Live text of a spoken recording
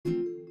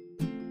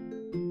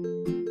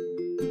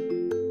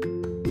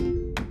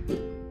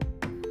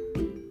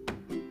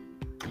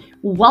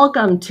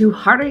Welcome to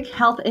Heartache,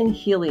 Health, and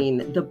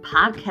Healing, the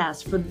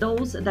podcast for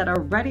those that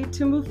are ready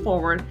to move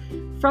forward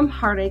from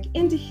heartache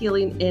into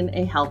healing in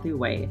a healthy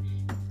way.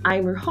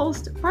 I'm your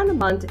host, Brenda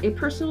Munt, a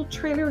personal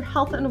trainer,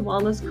 health and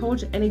wellness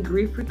coach, and a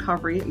grief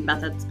recovery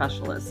method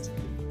specialist.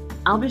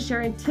 I'll be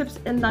sharing tips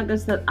and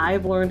nuggets that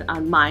I've learned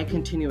on my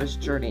continuous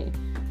journey.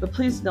 But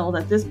please know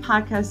that this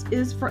podcast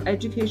is for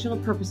educational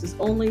purposes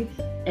only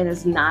and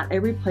is not a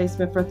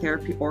replacement for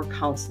therapy or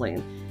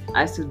counseling.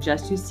 I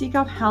suggest you seek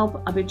out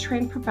help of a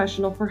trained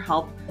professional for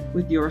help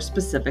with your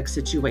specific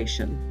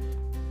situation.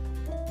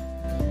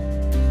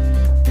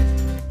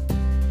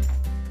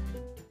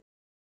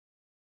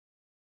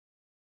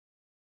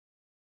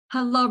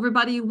 Hello,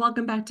 everybody.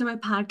 Welcome back to my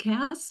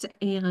podcast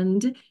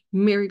and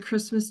Merry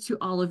Christmas to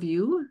all of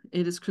you.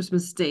 It is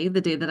Christmas Day,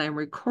 the day that I'm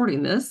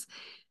recording this.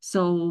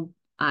 So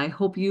I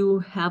hope you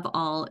have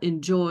all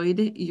enjoyed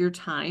your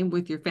time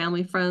with your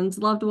family, friends,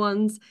 loved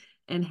ones,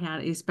 and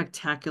had a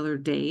spectacular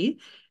day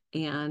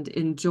and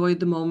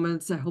enjoyed the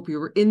moments. I hope you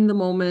were in the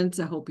moment.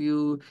 I hope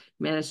you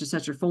managed to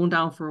set your phone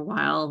down for a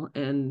while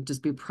and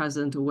just be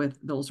present with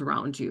those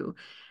around you.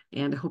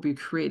 And I hope you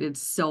created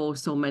so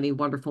many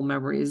wonderful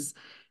memories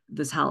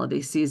this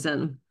holiday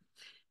season.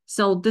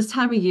 So this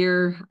time of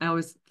year, I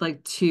always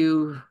like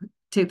to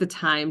take the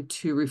time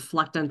to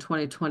reflect on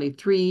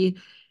 2023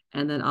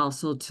 and then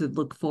also to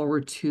look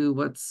forward to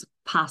what's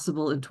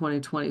possible in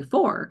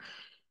 2024.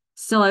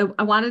 So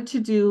I wanted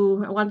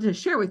to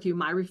share with you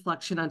my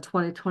reflection on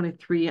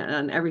 2023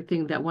 and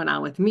everything that went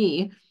on with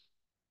me.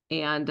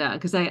 And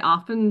because I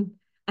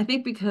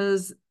think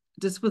because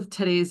just with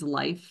today's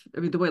life,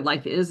 I mean, the way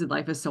life is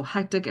so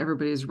hectic.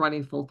 Everybody's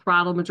running full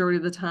throttle majority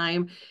of the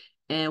time.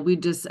 And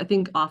I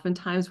think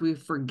oftentimes we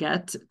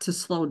forget to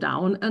slow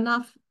down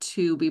enough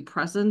to be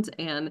present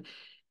and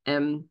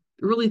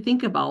really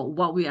think about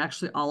what we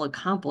actually all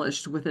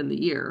accomplished within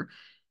the year.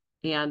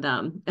 And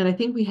I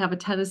think we have a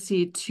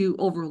tendency to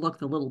overlook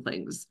the little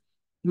things,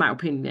 in my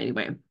opinion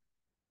anyway.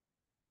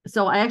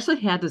 So I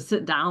actually had to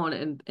sit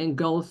down and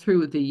go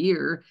through the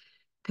year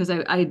because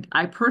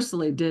I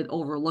personally did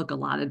overlook a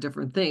lot of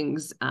different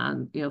things,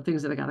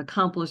 things that I got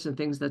accomplished and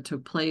things that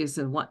took place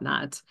and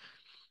whatnot.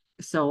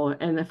 So,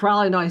 and for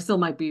all I know, I still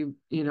might be,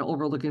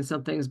 overlooking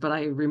some things, but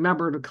I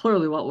remembered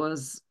clearly what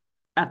was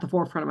at the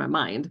forefront of my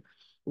mind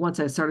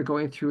once I started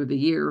going through the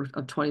year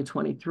of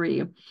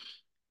 2023.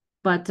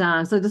 But so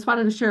I just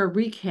wanted to share a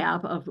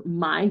recap of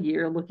my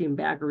year, looking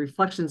back, or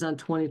reflections on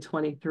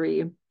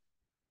 2023.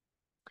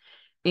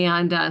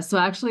 And so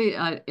actually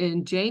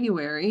in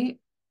January,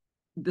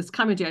 this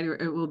coming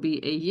January, it will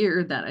be a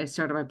year that I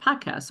started my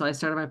podcast. So I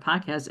started my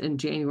podcast in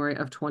January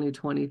of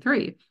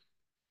 2023.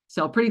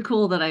 So pretty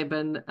cool that I've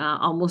been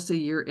almost a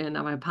year in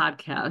on my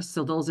podcast.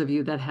 So those of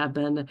you that have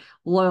been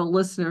loyal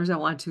listeners, I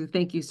want to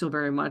thank you so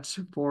very much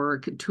for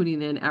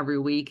tuning in every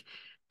week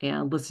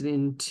and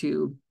listening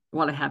to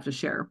what I have to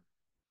share.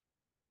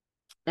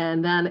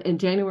 And then in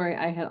January,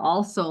 I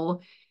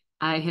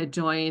had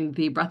joined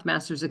the Breath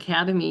Masters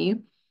Academy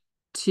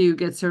to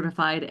get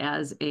certified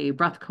as a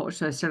breath coach.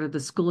 So I started the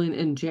schooling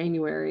in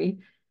January.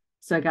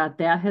 So that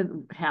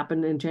had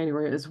happened in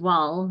January as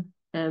well.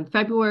 And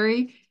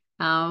February,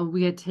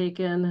 we had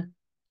taken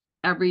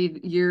every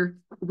year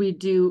we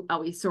do,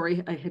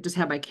 sorry, I had just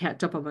had my cat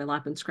jump on my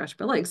lap and scratch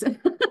my legs.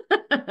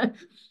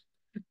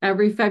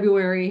 Every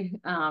February,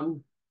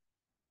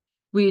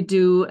 we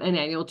do an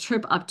annual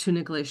trip up to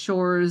Nicolet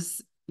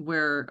Shores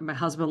where my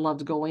husband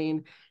loved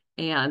going.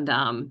 And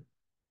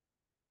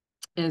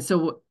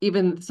so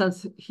even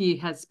since he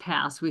has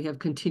passed, we have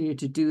continued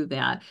to do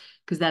that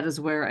because that is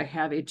where I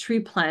have a tree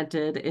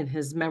planted in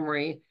his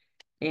memory.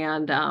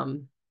 And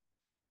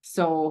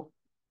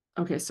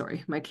okay,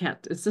 sorry, my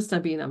cat is just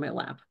not being on my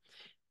lap.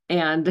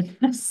 And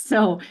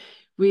so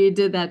we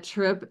did that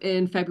trip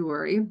in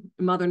February.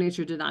 Mother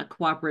Nature did not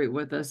cooperate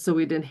with us, so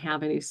we didn't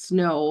have any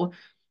snow.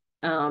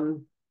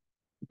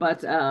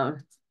 But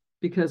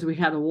because we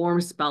had a warm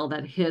spell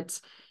that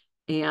hit,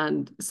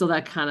 and so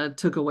that kind of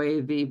took away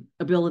the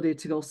ability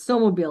to go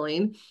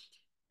snowmobiling.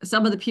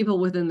 Some of the people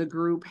within the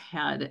group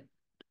had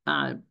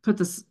put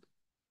the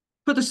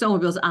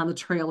snowmobiles on the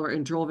trailer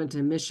and drove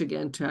into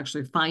Michigan to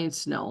actually find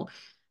snow.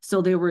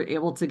 So they were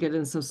able to get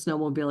in some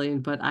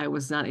snowmobiling, but I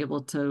was not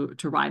able to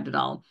ride at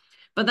all.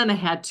 But then I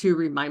had to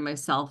remind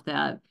myself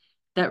that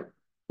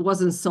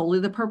wasn't solely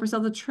the purpose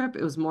of the trip.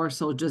 It was more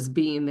so just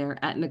being there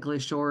at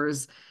Nicolet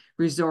Shores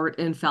Resort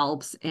in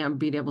Phelps and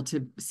being able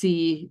to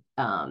see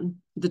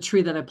the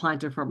tree that I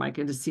planted for Mike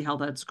and to see how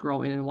that's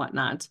growing and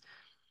whatnot.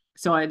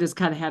 So I just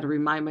kind of had to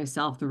remind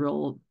myself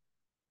the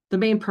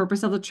main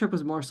purpose of the trip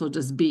was more so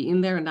just being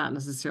there, not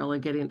necessarily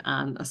getting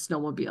on a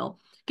snowmobile.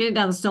 Getting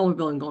down the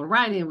snowmobile and going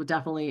riding was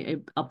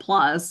definitely a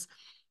plus,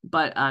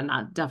 but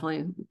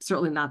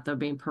certainly not the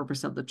main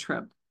purpose of the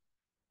trip.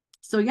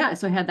 So yeah,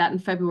 so I had that in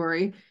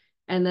February.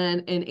 And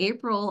then in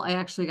April, I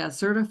actually got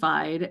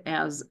certified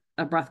as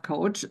a breath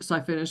coach. So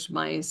I finished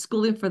my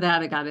schooling for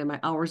that. I got in my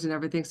hours and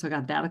everything. So I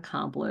got that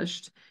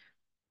accomplished.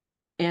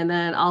 And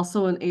then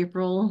also in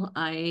April,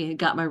 I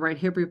got my right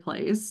hip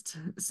replaced.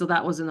 So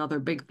that was another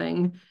big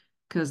thing.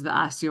 because the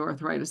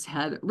osteoarthritis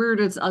had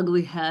reared its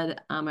ugly head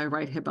on my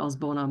right hip. I was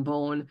bone on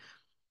bone.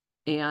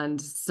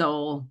 And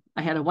so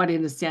I had a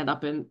wedding to stand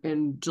up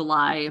in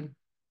July.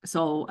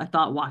 So I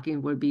thought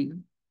walking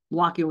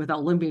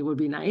without limping would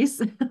be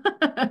nice.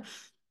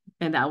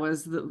 And that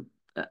was the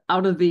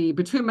out of the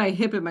between my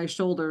hip and my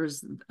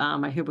shoulders,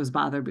 my hip was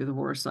bothering me the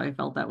worst. So I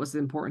felt that was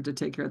important to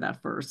take care of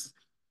that first.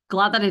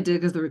 Glad that I did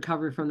because the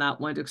recovery from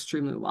that went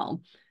extremely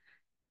well.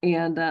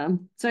 And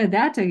so I had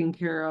that taken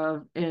care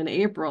of in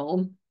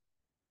April.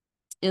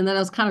 And then I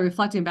was kind of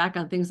reflecting back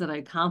on things that I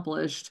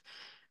accomplished.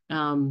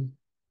 Um,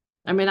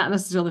 I mean, not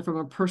necessarily from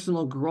a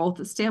personal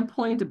growth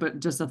standpoint, but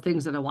just the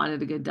things that I wanted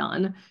to get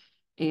done.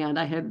 And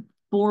I had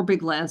 4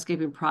 big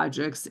landscaping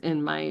projects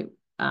in my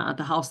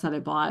the house that I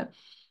bought,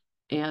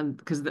 and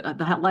because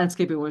the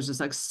landscaping was just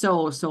like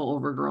so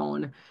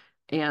overgrown.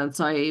 And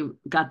so I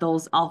got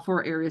those all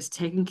 4 areas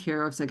taken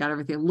care of. So I got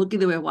everything looking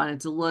the way I wanted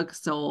it to look.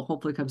 So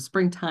hopefully come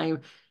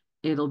springtime,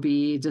 it'll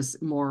be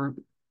just more,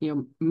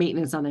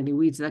 maintenance on any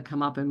weeds that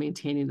come up and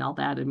maintaining all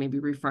that and maybe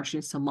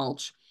refreshing some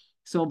mulch.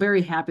 So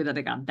very happy that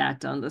I got that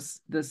done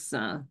this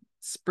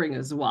spring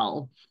as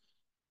well.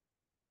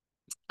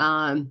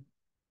 Um,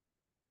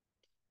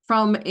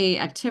 from a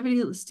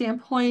activity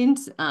standpoint,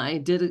 I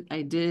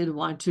did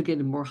want to get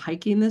more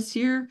hiking this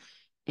year,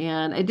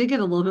 and I did get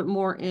a little bit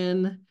more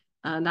in,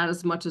 not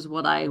as much as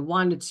what I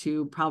wanted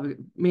to, probably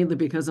mainly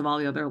because of all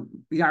the other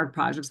yard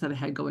projects that I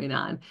had going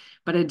on.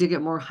 But I did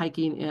get more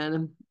hiking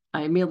in.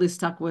 I mainly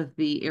stuck with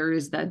the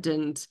areas that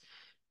didn't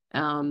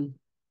um,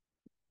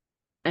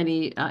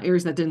 any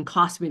areas that didn't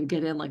cost me to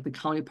get in, like the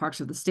county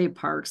parks or the state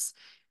parks,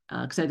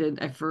 because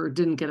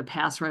didn't get a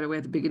pass right away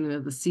at the beginning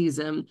of the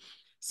season.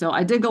 So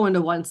I did go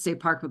into one state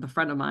park with a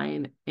friend of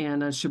mine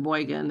in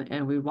Sheboygan,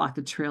 and we walked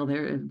the trail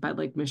there by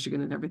Lake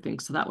Michigan and everything.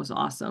 So that was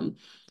awesome.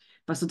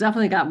 But so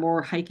definitely got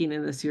more hiking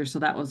in this year, so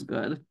that was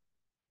good.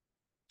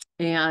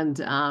 And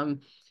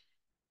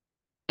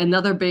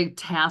another big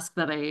task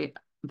that I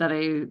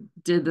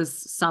did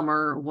this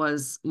summer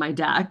was my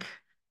deck.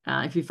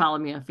 If you follow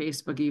me on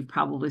Facebook, you've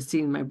probably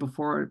seen my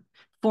before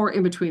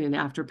in between and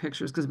after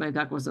pictures because my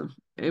deck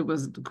it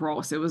was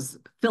gross. It was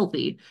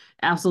filthy,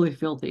 absolutely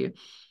filthy.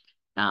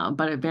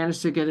 But I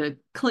managed to get it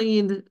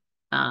cleaned,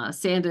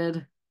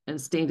 sanded, and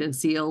stained and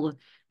sealed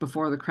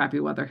before the crappy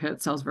weather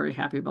hit. So I was very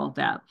happy about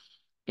that.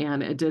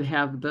 And it did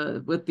have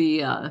the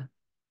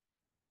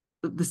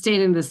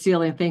stain in the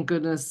ceiling. Thank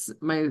goodness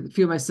a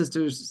few of my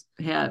sisters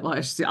I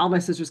should say all my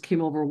sisters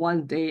came over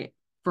one day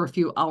for a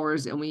few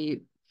hours and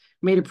we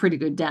made a pretty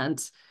good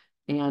dent.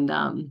 And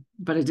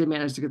but I did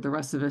manage to get the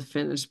rest of it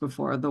finished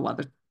before the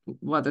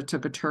weather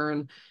took a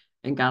turn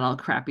and got all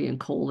crappy and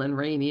cold and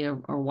rainy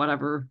or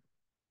whatever.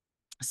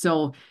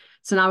 So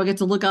now I get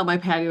to look out my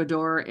patio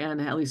door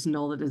and at least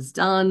know that it's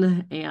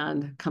done.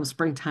 And come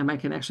springtime, I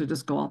can actually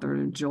just go out there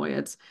and enjoy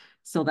it.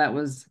 So that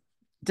was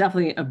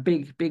definitely a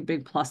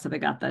big plus that I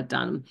got that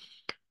done.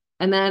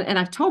 And then in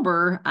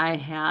October, I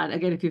had,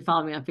 again, if you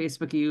follow me on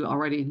Facebook, you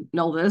already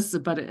know this,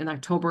 but in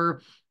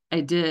October,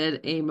 I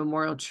did a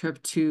memorial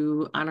trip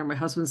to honor my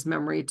husband's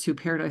memory to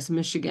Paradise,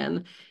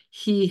 Michigan.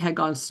 He had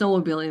gone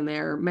snowmobiling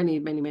there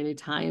many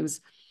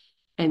times.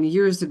 And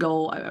years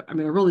ago, I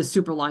mean, a really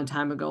super long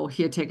time ago,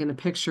 he had taken a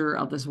picture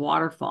of this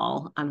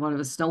waterfall on one of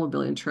his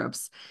snowmobiling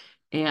trips.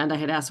 And I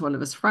had asked one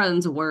of his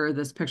friends where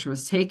this picture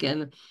was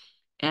taken.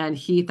 And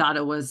he thought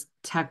it was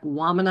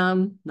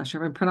Tequamanum. Not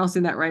sure if I'm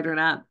pronouncing that right or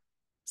not,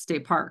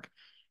 State Park.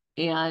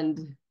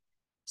 And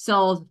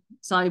so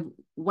I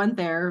went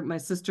there. My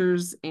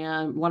sisters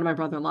and one of my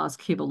brother-in-laws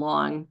came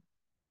along.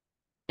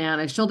 And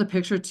I showed the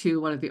picture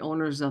to one of the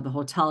owners of the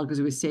hotel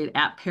because we stayed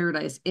at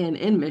Paradise Inn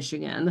in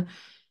Michigan.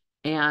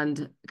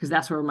 And because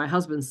that's where my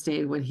husband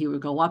stayed when he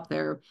would go up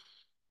there.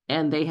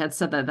 And they had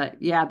said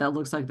yeah, that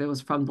looks like that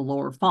was from the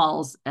lower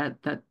falls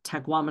at the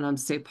Tequamanum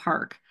State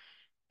Park.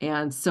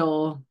 And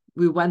so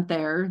we went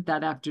there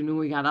that afternoon.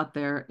 We got up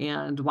there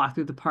and walked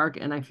through the park.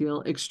 And I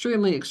feel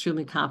extremely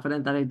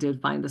confident that I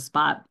did find the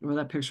spot where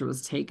that picture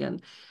was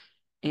taken.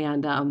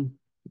 And,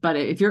 but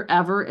if you're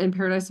ever in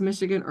Paradise,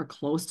 Michigan or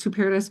close to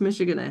Paradise,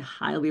 Michigan, I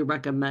highly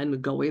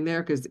recommend going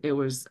there because it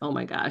was, oh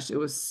my gosh, it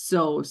was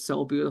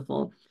so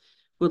beautiful.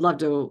 Would love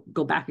to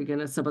go back again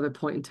at some other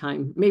point in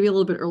time, maybe a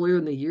little bit earlier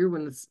in the year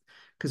when it's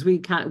because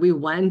we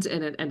went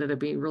and it ended up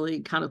being really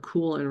kind of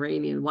cool and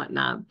rainy and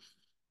whatnot.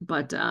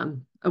 But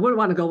I wouldn't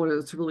want to go when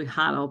it's really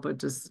hot out, but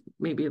just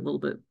maybe a little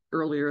bit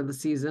earlier in the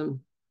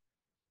season.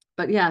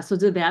 But yeah, so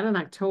did that in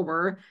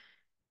October.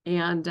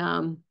 And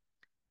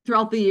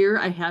throughout the year,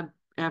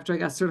 after I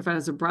got certified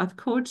as a breath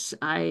coach,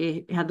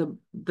 I had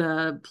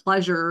the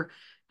pleasure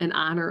and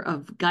honor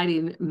of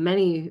guiding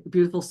many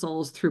beautiful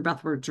souls through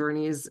breathwork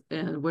journeys,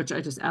 and which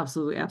I just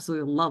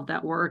absolutely love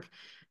that work.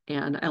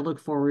 And I look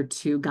forward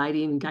to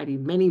guiding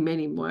many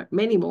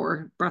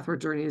more breathwork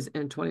journeys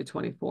in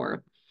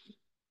 2024.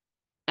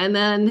 And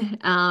then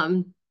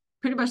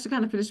pretty much to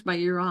kind of finish my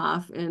year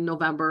off in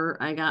November,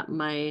 I got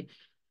my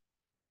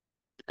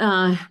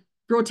uh,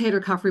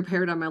 rotator cuff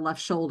repaired on my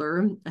left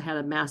shoulder. I had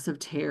a massive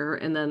tear,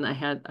 and then I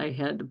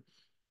had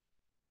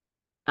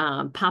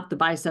popped the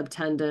bicep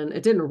tendon.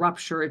 It didn't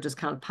rupture, it just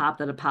kind of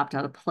popped, and it popped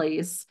out of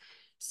place.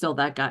 So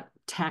that got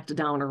tacked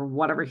down or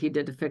whatever he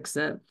did to fix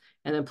it.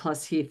 And then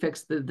plus he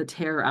fixed the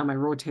tear on my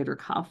rotator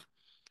cuff.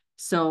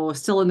 So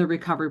still in the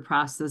recovery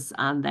process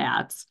on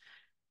that.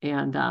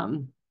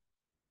 And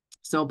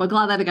so, but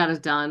glad that I got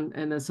it done.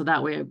 And then so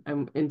that way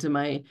I'm into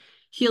my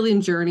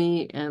healing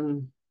journey,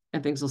 and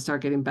things will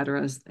start getting better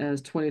as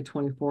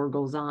 2024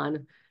 goes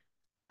on.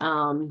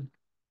 Um,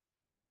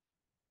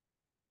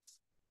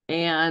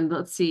 And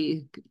let's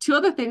see, two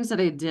other things that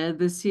I did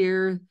this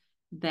year,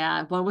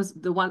 that one was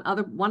the one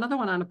other one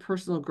on a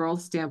personal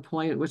growth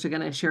standpoint, which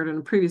again I shared in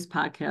a previous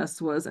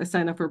podcast, was I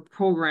signed up for a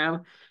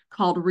program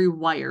called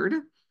Rewired,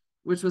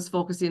 which was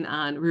focusing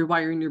on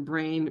rewiring your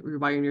brain,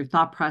 rewiring your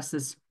thought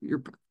process,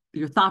 your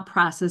thought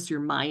process, your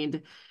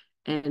mind,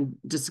 and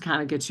just to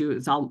kind of get you,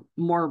 it's all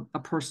more a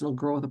personal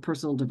growth, a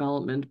personal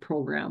development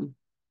program.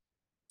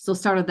 So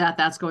started that.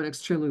 That's going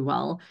extremely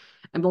well.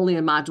 I'm only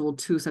in module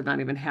 2, so I'm not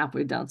even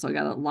halfway done. So I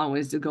got a long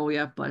ways to go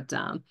yet, but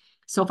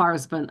so far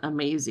it's been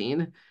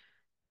amazing.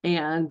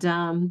 And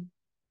and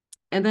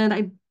then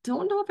I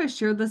don't know if I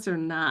shared this or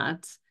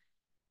not,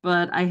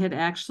 but I'm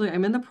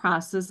in the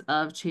process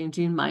of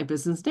changing my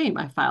business name.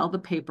 I filed the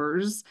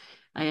papers.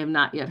 I have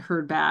not yet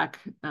heard back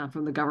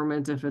from the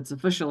government if it's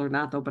official or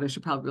not, though, but I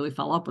should probably really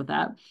follow up with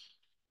that.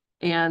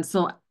 And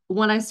so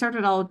when I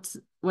started out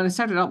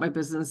my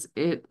business,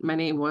 my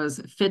name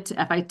was Fit,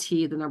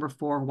 FIT, the number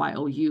 4,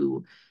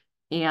 YOU.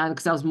 And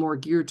because I was more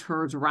geared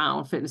towards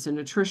around fitness and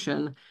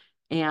nutrition.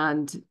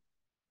 And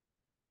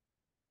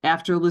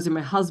after losing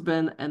my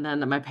husband, and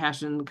then my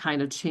passion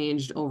kind of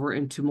changed over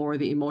into more of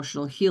the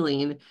emotional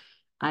healing,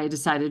 I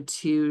decided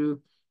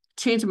to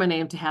change my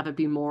name to have it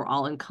be more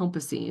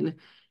all-encompassing.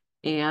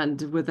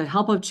 And with the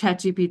help of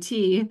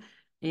ChatGPT,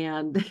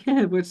 and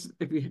which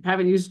if you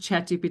haven't used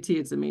ChatGPT,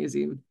 it's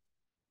amazing.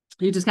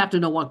 You just have to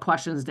know what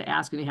questions to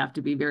ask, and you have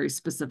to be very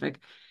specific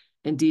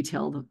and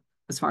detailed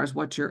as far as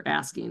what you're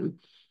asking.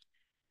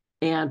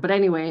 But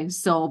anyway,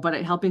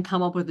 but helping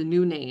come up with a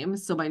new name.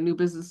 So my new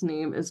business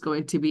name is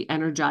going to be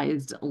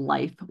Energized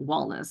Life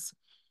Wellness.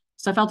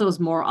 So I felt it was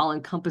more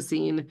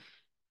all-encompassing,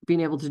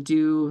 being able to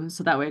do,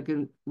 so that way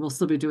we'll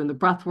still be doing the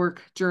breathwork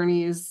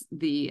journeys,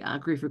 the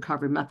grief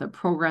recovery method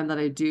program that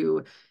I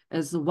do,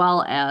 as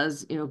well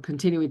as,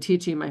 continuing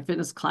teaching my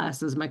fitness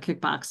classes, my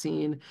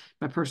kickboxing,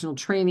 my personal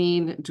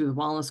training, do the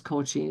wellness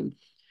coaching.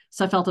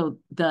 So I felt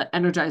the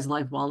Energized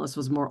Life Wellness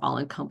was more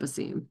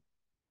all-encompassing.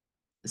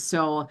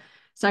 So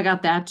I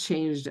got that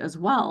changed as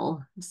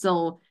well.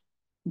 So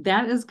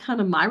that is kind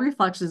of my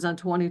reflections on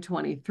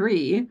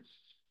 2023.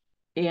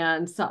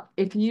 And so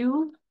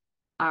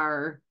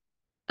are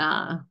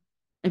uh,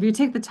 if you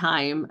take the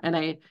time, and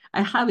I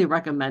highly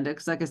recommend it,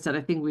 because like I said,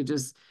 I think we're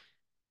just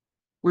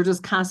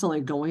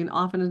constantly going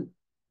often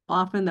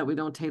that we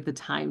don't take the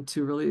time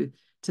to really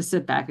to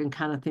sit back and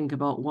kind of think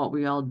about what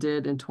we all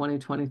did in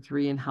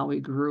 2023 and how we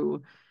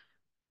grew.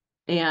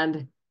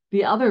 And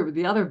the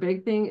other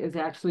big thing is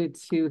actually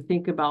to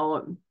think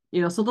about,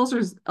 so those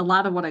are a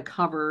lot of what I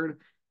covered,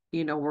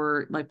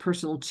 were like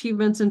personal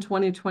achievements in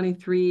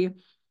 2023,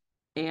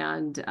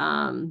 and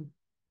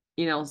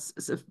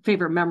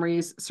favorite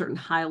memories, certain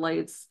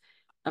highlights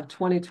of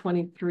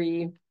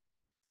 2023,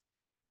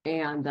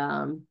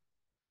 and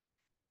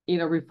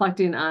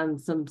reflecting on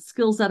some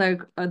skills that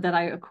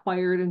I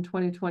acquired in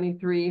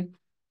 2023.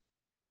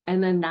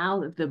 And then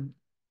now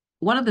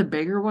one of the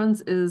bigger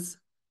ones is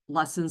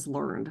lessons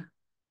learned.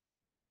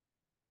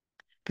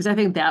 Because I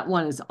think that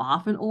one is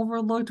often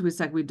overlooked. It's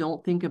like we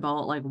don't think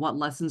about like what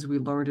lessons we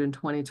learned in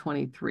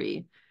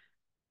 2023.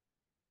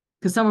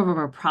 Because some of them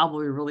are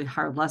probably really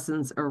hard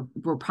lessons, or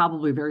were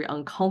probably very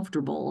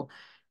uncomfortable,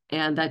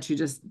 and that you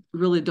just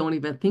really don't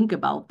even think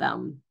about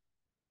them.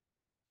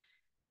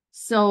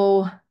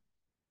 So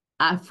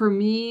for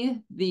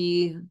me,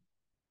 the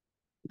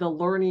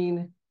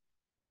learning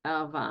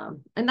of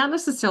and not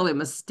necessarily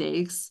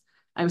mistakes.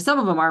 I mean, some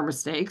of them are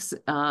mistakes,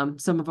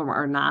 some of them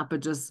are not,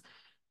 but just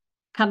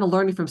kind of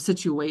learning from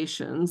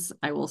situations,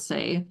 I will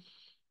say.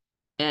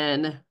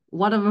 And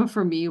one of them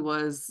for me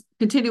was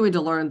continuing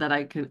to learn that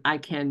I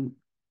can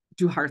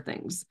do hard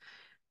things.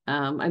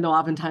 I know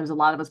oftentimes a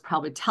lot of us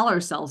probably tell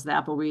ourselves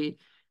that, but we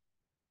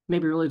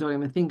maybe really don't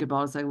even think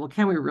about it. It's like, well,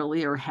 can we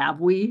really, or have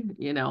we,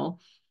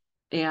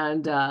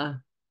 And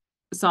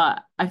so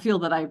I feel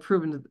that I've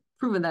proven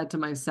that to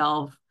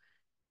myself.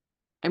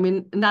 I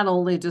mean, not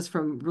only just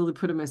from really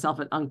putting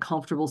myself in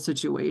uncomfortable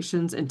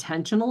situations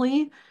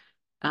intentionally,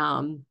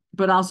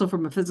 but also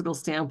from a physical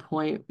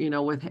standpoint,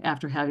 with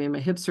after having my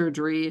hip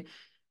surgery,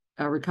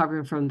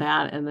 recovering from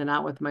that, and then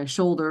out with my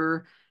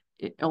shoulder,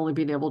 only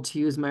being able to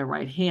use my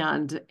right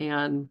hand.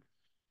 And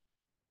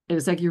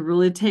it's like you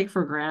really take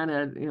for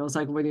granted, it's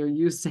like when you're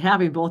used to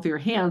having both your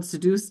hands to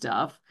do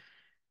stuff,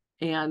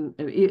 and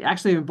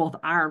actually in both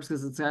arms,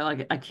 because it's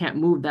like I can't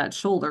move that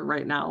shoulder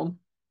right now.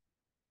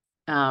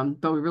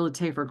 But we really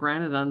take for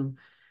granted on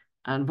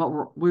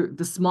what we're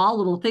the small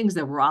little things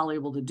that we're all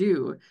able to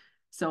do.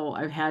 So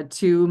I've had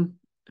to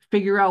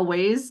figure out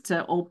ways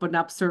to open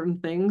up certain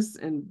things,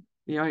 and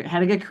I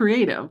had to get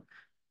creative.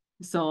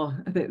 So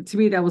to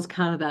me, that was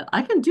kind of that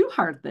I can do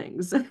hard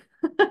things.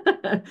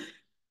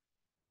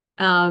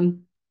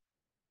 Um,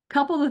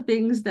 couple of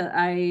things that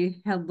I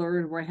had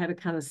learned where I had to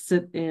kind of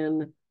sit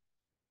in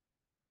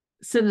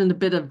a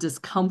bit of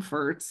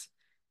discomfort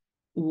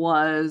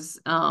was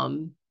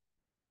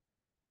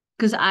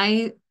because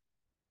I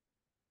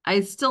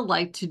still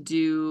like to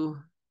do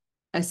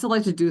I still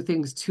like to do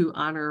things to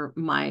honor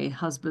my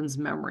husband's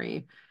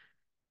memory.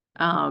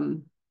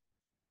 Um,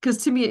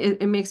 because to me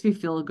it makes me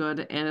feel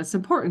good and it's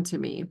important to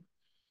me.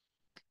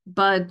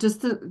 But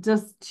just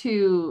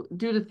to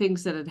due to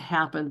things that had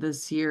happened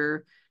this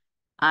year,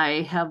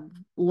 I have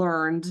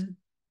learned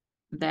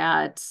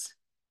that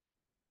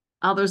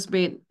others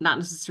may not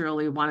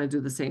necessarily want to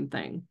do the same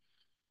thing.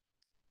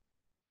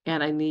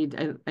 And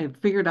I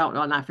figured out,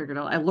 well, not figured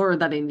out, I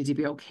learned that I need to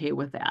be okay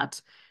with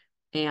that.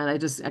 And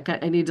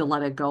I need to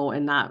let it go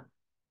and not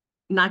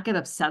get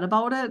upset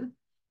about it.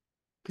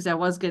 Because I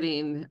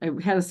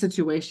had a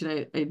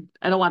situation,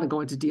 I don't want to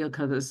go into deal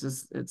because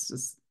it's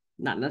just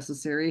not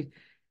necessary.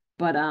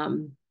 But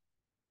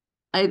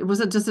I was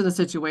just in a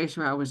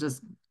situation where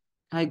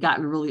I had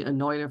gotten really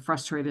annoyed and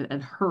frustrated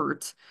and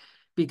hurt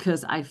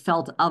because I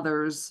felt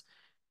others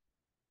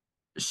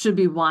should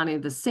be wanting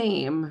the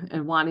same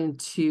and wanting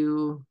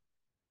to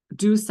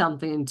do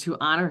something to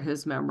honor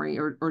his memory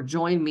or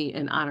join me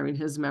in honoring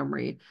his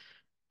memory.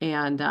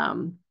 And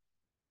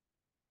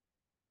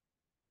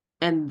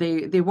and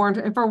they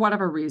weren't for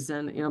whatever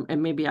reason,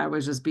 and maybe I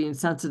was just being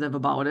sensitive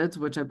about it,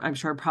 which I'm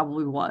sure I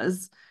probably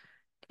was.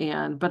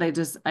 But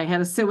I had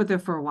to sit with it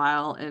for a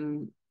while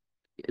and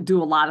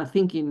do a lot of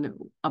thinking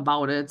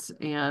about it.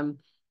 And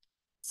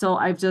so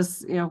I've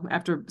just,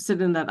 after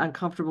sitting in that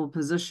uncomfortable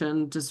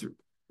position, just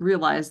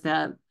realized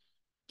that,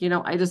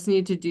 I just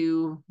need to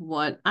do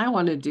what I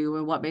want to do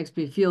and what makes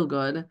me feel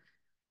good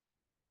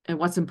and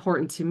what's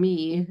important to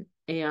me.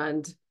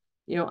 And,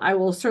 I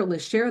will certainly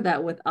share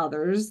that with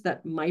others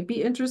that might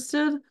be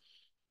interested.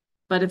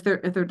 But if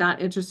they're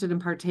not interested in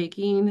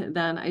partaking,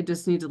 then I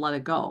just need to let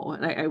it go.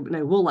 And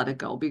I will let it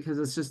go because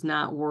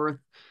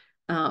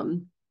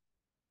um,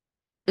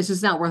 it's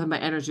just not worth my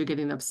energy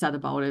getting upset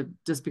about it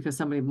just because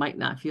somebody might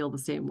not feel the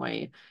same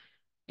way.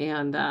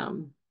 And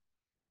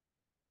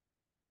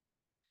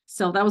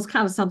so that was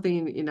kind of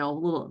something, a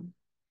little,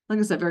 like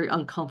I said, very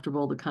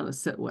uncomfortable to kind of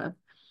sit with.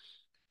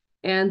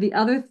 And the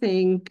other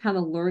thing, kind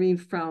of learning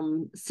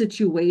from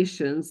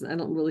situations, I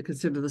don't really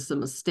consider this a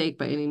mistake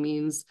by any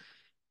means,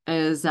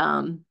 is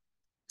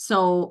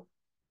so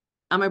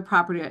on my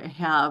property, I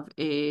have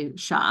a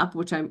shop,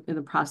 which I'm in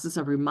the process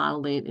of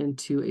remodeling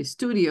into a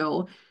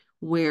studio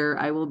where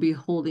I will be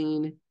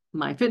holding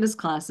my fitness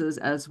classes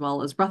as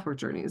well as breathwork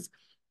journeys.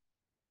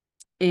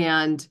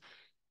 And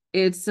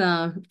it's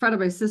a friend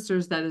of my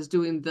sister's that is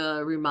doing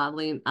the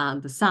remodeling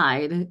on the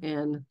side,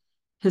 and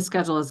his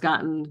schedule has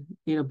gotten,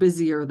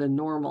 busier than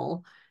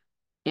normal.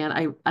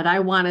 And I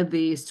wanted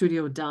the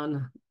studio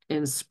done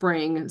in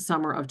spring,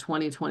 summer of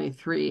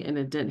 2023, and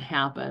it didn't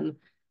happen.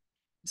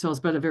 So it's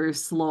been a very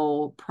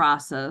slow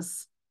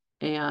process.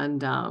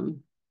 And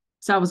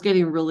so I was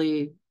getting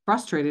really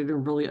frustrated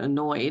and really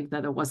annoyed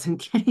that it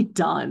wasn't getting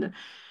done.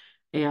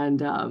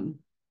 And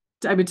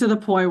I mean, to the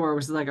point where it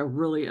was like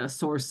a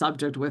sore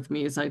subject with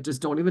me. It's like,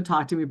 just don't even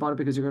talk to me about it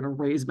because you're going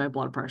to raise my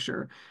blood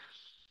pressure.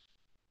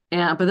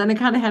 But then I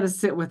kind of had to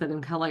sit with it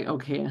and kind of like,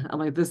 okay, I'm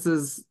like, this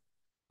is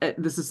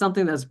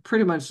something that's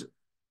pretty much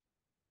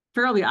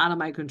fairly out of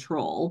my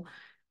control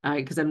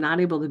because I'm not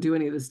able to do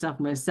any of this stuff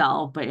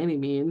myself by any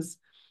means.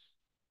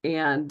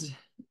 And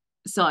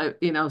so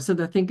so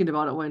they're thinking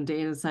about it one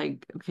day and it's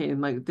like, okay,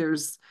 I'm like,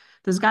 there's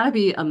got to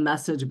be a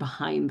message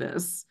behind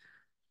this.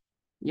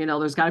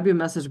 There's got to be a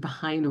message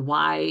behind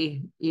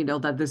why,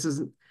 that this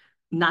is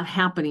not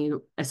happening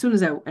as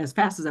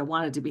fast as I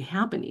want it to be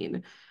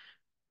happening.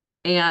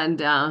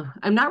 And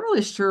I'm not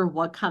really sure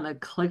what kind of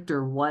clicked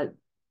or what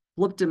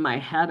flipped in my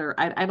head, or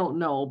I don't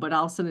know, but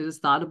all of a sudden I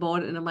just thought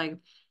about it and I'm like,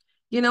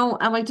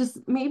 just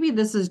maybe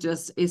this is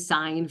just a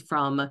sign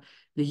from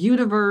the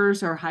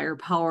universe or higher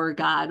power,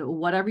 God,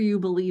 whatever you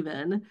believe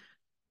in.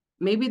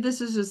 Maybe this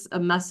is just a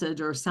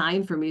message or a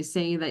sign for me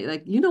saying that,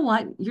 like, you know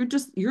what,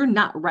 you're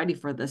not ready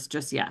for this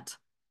just yet.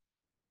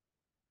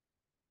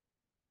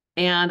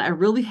 And I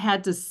really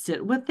had to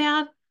sit with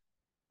that.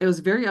 It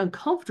was very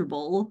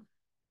uncomfortable.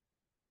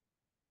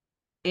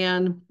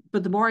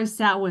 But the more I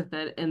sat with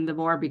it and the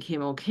more I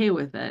became okay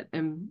with it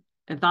and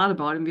thought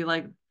about it and be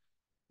like,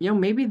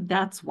 maybe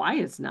that's why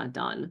it's not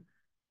done.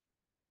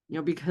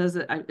 Because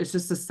it's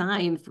just a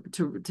sign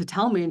to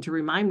tell me and to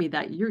remind me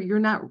that you're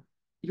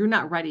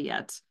not ready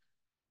yet.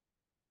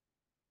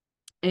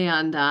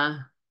 And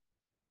and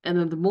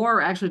then the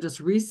more actually just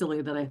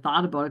recently that I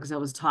thought about it, because I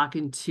was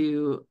talking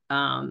to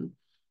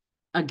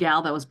a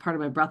gal that was part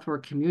of my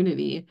breathwork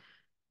community.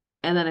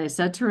 And then I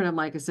said to her, and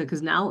I said,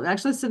 because now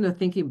actually sitting there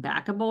thinking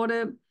back about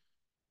it,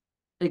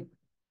 like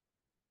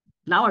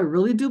now I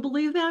really do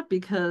believe that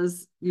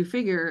because you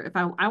figure if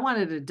I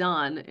wanted it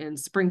done in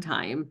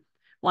springtime,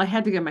 well, I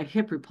had to get my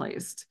hip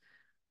replaced.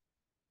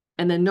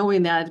 And then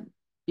knowing that,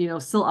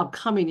 still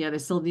upcoming yet, I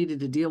still needed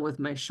to deal with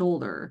my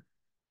shoulder.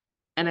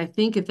 And I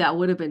think if that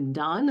would have been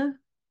done,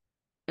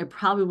 it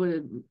probably would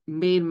have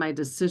made my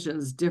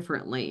decisions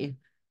differently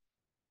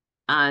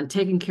on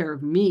taking care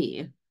of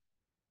me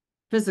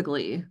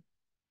physically.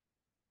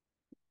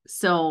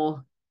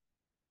 So,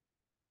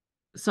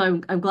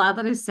 so I'm glad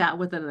that I sat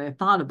with it and I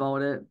thought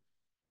about it,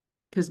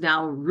 because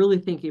now really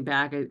thinking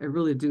back, I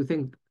really do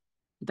think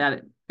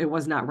that it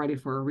was not ready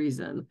for a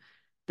reason.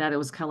 That it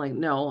was kind of like,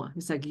 no,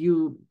 it's like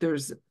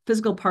there's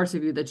physical parts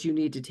of you that you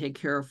need to take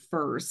care of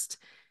first,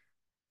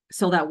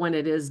 so that when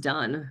it is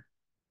done,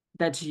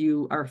 that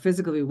you are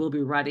physically will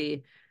be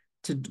ready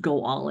to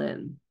go all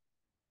in.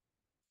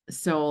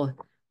 So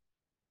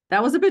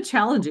that was a bit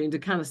challenging to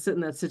kind of sit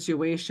in that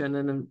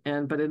situation.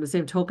 And but in the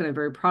same token, I'm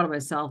very proud of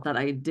myself that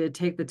I did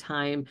take the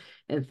time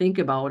and think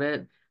about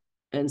it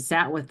and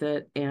sat with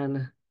it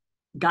and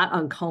got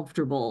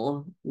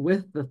uncomfortable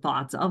with the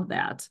thoughts of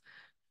that.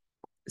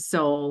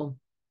 So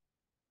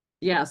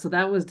yeah, so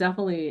that was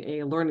definitely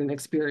a learning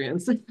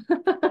experience.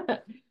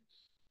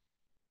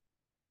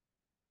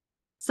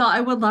 So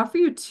I would love for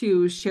you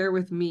to share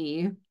with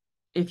me,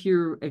 if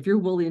you're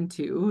willing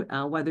to,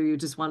 whether you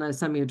just want to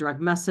send me a direct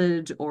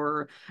message,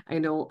 or I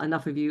know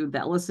enough of you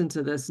that listen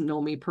to this know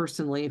me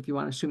personally. If you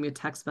want to shoot me a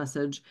text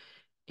message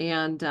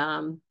and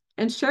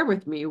share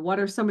with me, what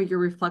are some of your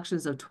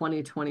reflections of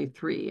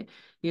 2023?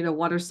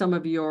 What are some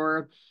of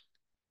your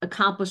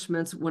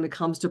accomplishments when it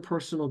comes to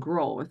personal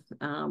growth?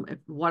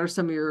 What are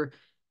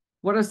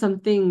some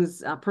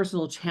things,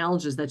 personal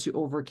challenges that you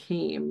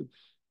overcame?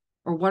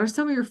 Or what are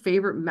some of your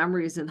favorite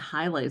memories and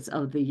highlights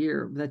of the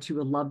year that you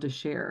would love to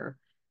share?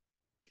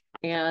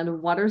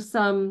 And what are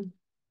some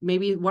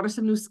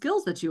new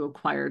skills that you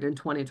acquired in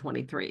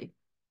 2023?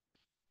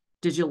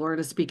 Did you learn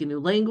to speak a new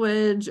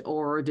language,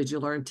 or did you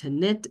learn to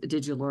knit?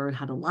 Did you learn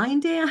how to line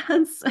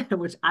dance?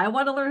 Which I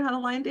want to learn how to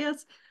line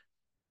dance.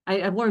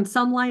 I've learned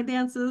some line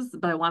dances,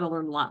 but I want to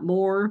learn a lot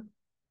more.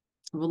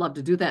 We'd love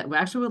to do that. We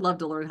actually would love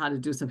to learn how to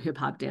do some hip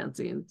hop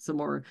dancing, some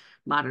more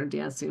modern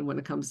dancing when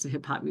it comes to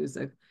hip hop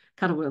music.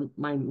 Kind of wouldn't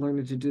mind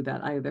learning to do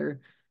that either.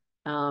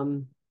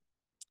 Um,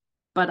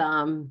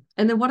 and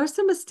then what are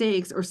some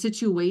mistakes or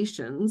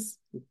situations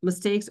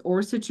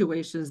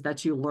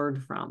that you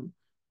learned from?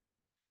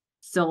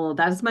 So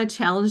that is my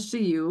challenge to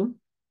you,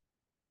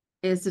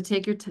 is to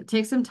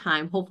take some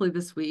time, hopefully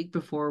this week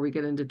before we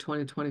get into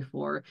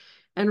 2024,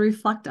 and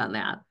reflect on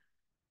that.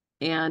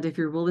 And if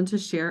you're willing to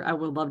share, I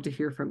would love to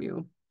hear from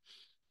you.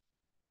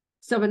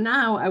 So, but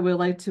now I would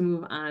like to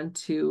move on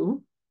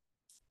to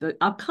the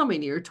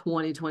upcoming year,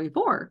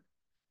 2024.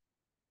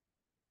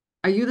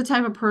 Are you the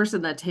type of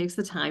person that takes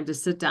the time to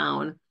sit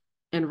down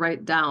and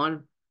write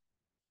down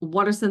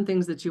what are some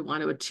things that you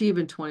want to achieve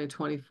in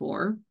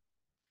 2024?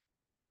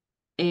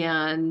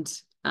 And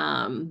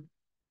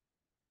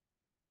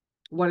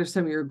what are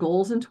some of your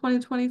goals in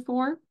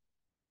 2024?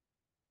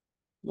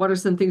 What are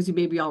some things you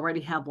maybe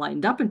already have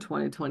lined up in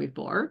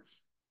 2024?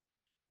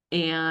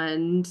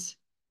 And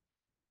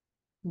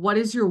what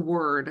is your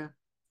word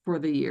for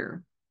the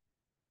year?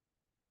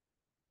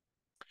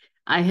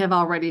 I have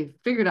already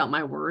figured out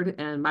my word,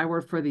 and my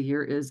word for the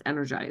year is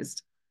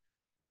energized.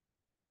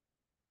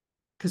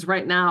 Because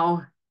right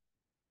now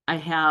I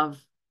have,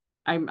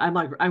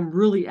 I'm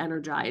really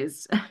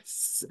energized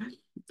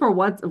for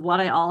what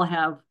I all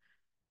have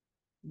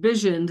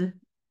visioned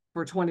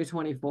for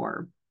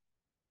 2024.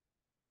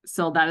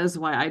 So that is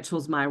why I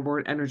chose my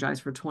word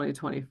energized for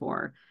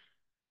 2024.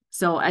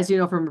 So as you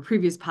know from a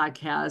previous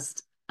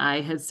podcast,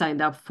 I had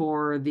signed up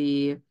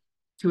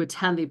to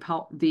attend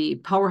the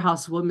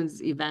Powerhouse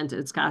Women's event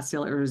in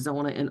Scottsdale,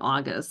 Arizona in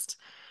August.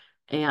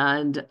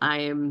 And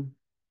I'm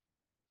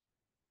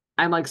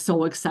like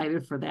so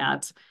excited for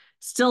that.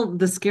 Still,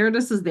 the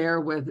scaredness is there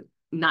with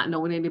not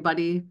knowing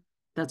anybody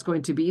that's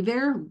going to be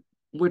there,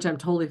 which I'm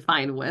totally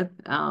fine with.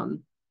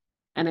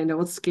 And I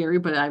know it's scary,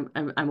 but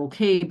I'm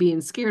okay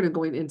being scared and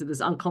going into this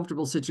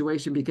uncomfortable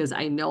situation, because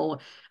I know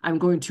I'm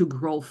going to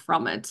grow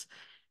from it.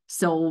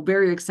 So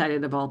very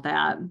excited about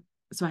that.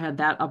 So I had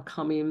that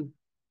upcoming,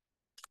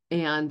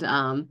 and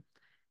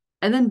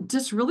then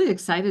just really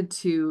excited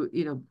to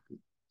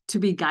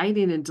be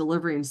guiding and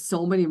delivering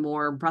so many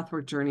more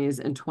breathwork journeys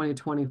in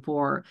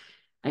 2024.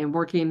 I am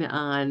working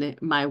on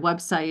my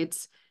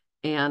website,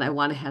 and I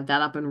want to have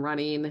that up and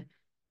running.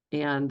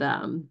 And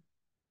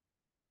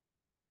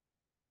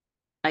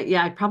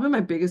yeah, probably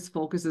my biggest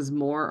focus is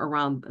more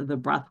around the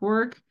breath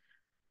work,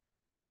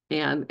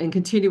 and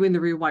continuing the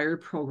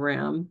Rewired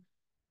program,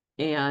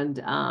 and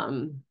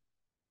um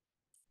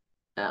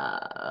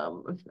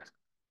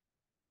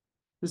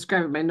just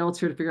grabbing my notes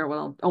here to figure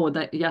out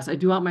yes, I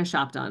do want my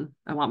shop done.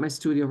 I want my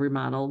studio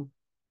remodeled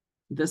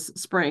this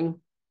spring.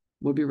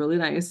 Would be really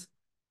nice.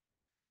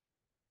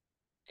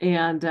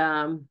 And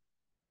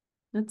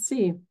let's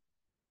see.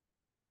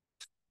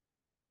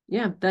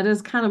 Yeah, that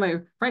is kind of my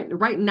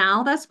right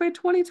now, that's my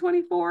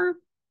 2024.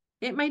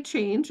 It might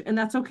change, and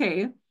that's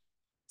okay.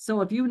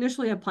 So if you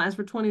initially have plans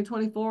for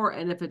 2024,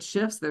 and if it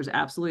shifts, there's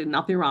absolutely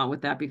nothing wrong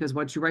with that, because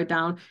what you write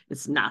down,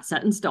 it's not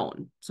set in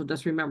stone. So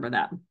just remember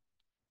that.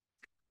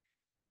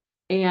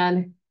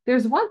 And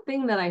there's one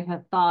thing that I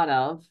had thought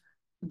of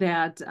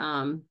that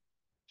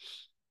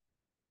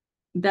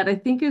that I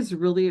think is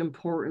really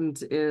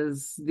important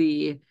is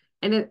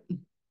and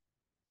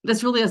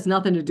this really has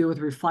nothing to do with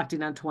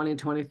reflecting on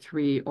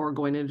 2023 or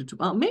going into,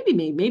 well,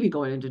 maybe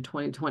going into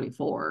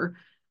 2024,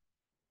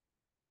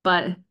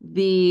 but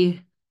the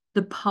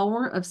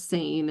power of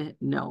saying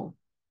no.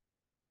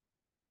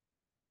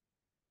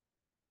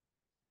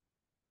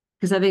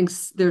 Because I think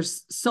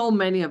there's so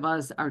many of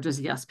us are just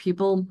yes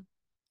people,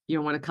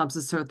 when it comes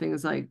to certain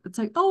things, like it's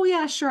like, oh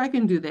yeah, sure, I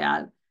can do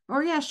that.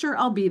 Or yeah, sure,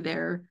 I'll be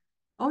there.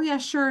 Oh yeah,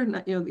 sure,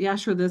 yeah,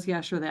 sure this,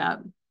 yeah, sure that.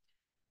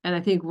 And I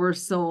think we're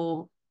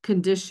so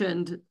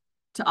conditioned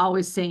to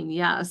always saying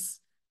yes,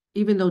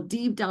 even though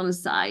deep down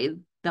inside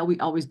that we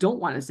always don't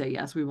want to say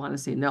yes, we want to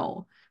say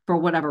no for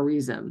whatever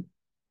reason.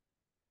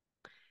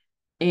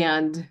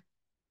 And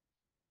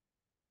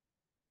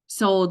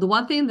so the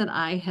one thing that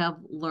I have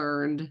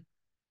learned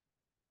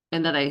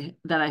and that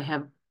I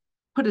have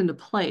put into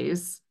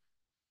place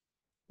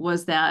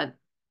was that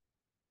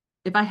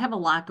if I have a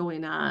lot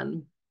going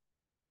on,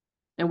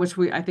 and which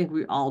I think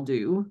we all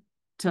do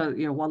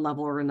to, one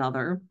level or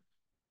another.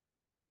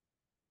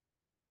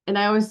 And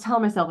I always tell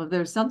myself if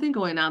there's something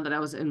going on that I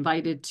was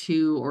invited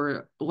to,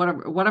 or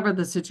whatever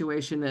the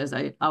situation is,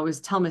 I always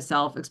tell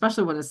myself,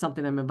 especially when it's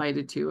something I'm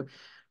invited to,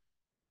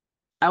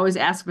 I always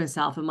ask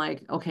myself, I'm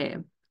like, okay,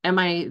 am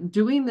I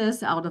doing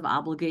this out of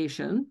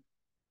obligation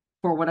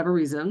for whatever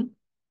reason?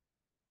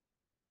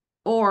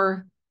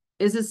 Or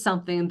is it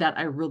something that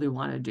I really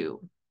want to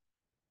do?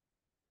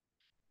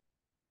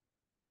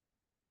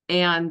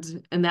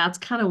 And that's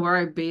kind of where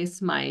I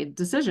base my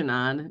decision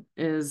on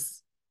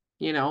is,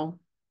 you know,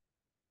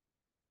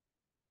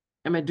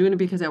 am I doing it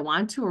because I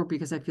want to or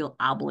because I feel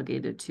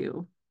obligated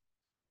to?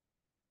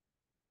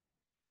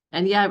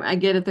 And yeah, I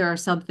get it. There are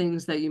some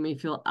things that you may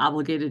feel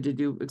obligated to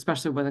do,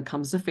 especially when it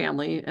comes to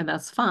family, and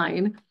that's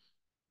fine.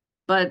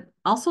 But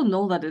also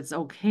know that it's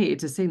okay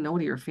to say no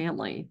to your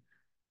family.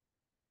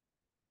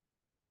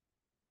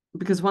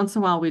 Because once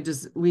in a while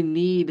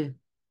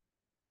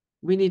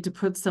we need to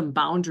put some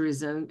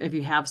boundaries in if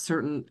you have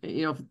certain,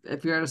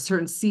 if you're at a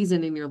certain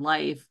season in your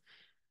life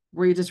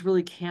where you just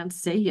really can't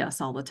say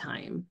yes all the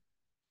time.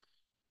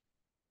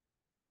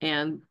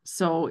 And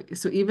so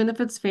even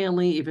if it's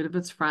family, even if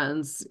it's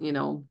friends,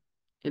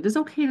 it is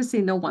okay to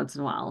say no once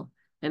in a while.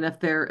 And if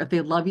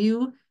they love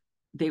you,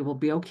 they will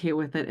be okay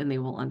with it and they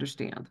will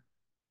understand.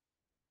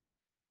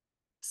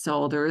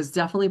 So there is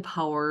definitely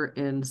power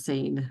in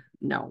saying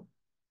no.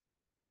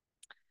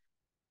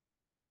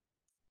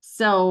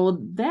 So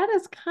that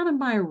is kind of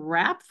my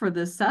wrap for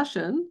this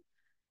session.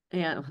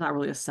 And not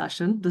really a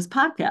session, this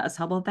podcast.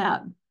 How about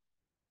that?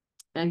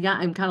 And yeah,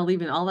 I'm kind of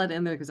leaving all that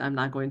in there because I'm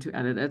not going to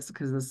edit it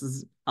because this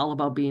is all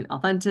about being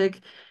authentic,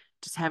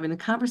 just having a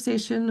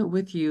conversation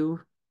with you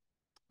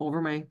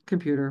over my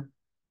computer.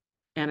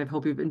 And I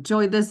hope you've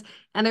enjoyed this.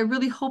 And I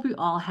really hope you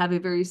all have a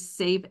very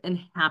safe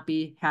and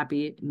happy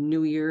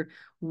new year.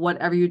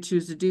 Whatever you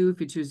choose to do, if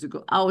you choose to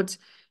go out,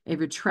 if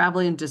you're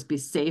traveling, just be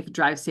safe,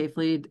 drive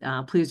safely.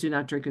 Please do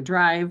not drink and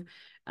drive.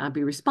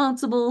 Be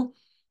responsible,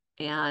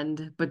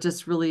 but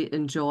just really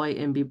enjoy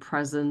and be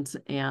present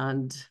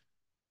and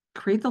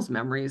create those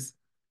memories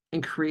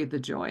and create the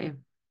joy.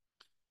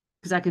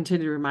 Because I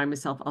continue to remind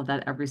myself of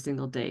that every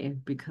single day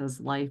because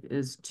life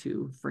is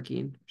too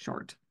freaking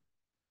short.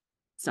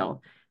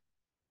 So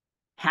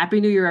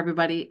Happy New Year,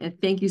 everybody. And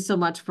thank you so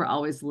much for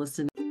always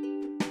listening.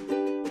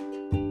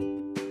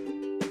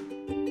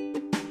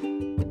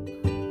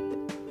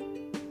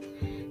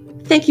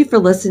 Thank you for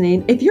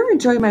listening. If you're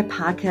enjoying my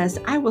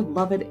podcast, I would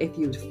love it if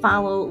you'd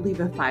follow, leave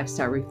a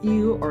 5-star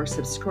review, or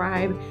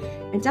subscribe.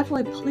 And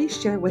definitely please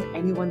share with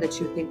anyone that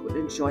you think would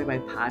enjoy my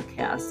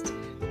podcast.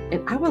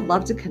 And I would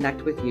love to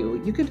connect with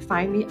you. You can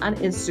find me on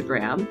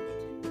Instagram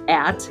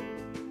at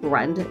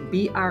Brend,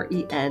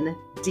 BREND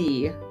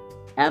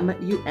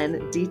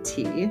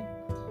MUNDT.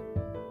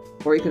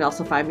 Or you can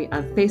also find me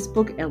on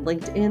Facebook and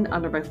LinkedIn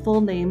under my full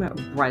name,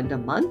 Brenda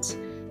Munt.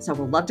 So I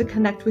would love to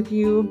connect with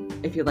you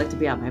if you'd like to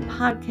be on my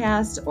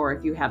podcast, or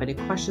if you have any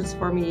questions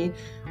for me,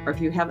 or if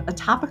you have a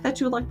topic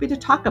that you would like me to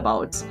talk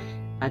about.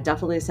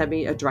 Definitely send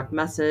me a direct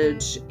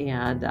message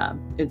and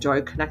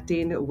enjoy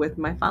connecting with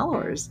my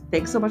followers.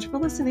 Thanks so much for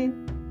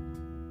listening.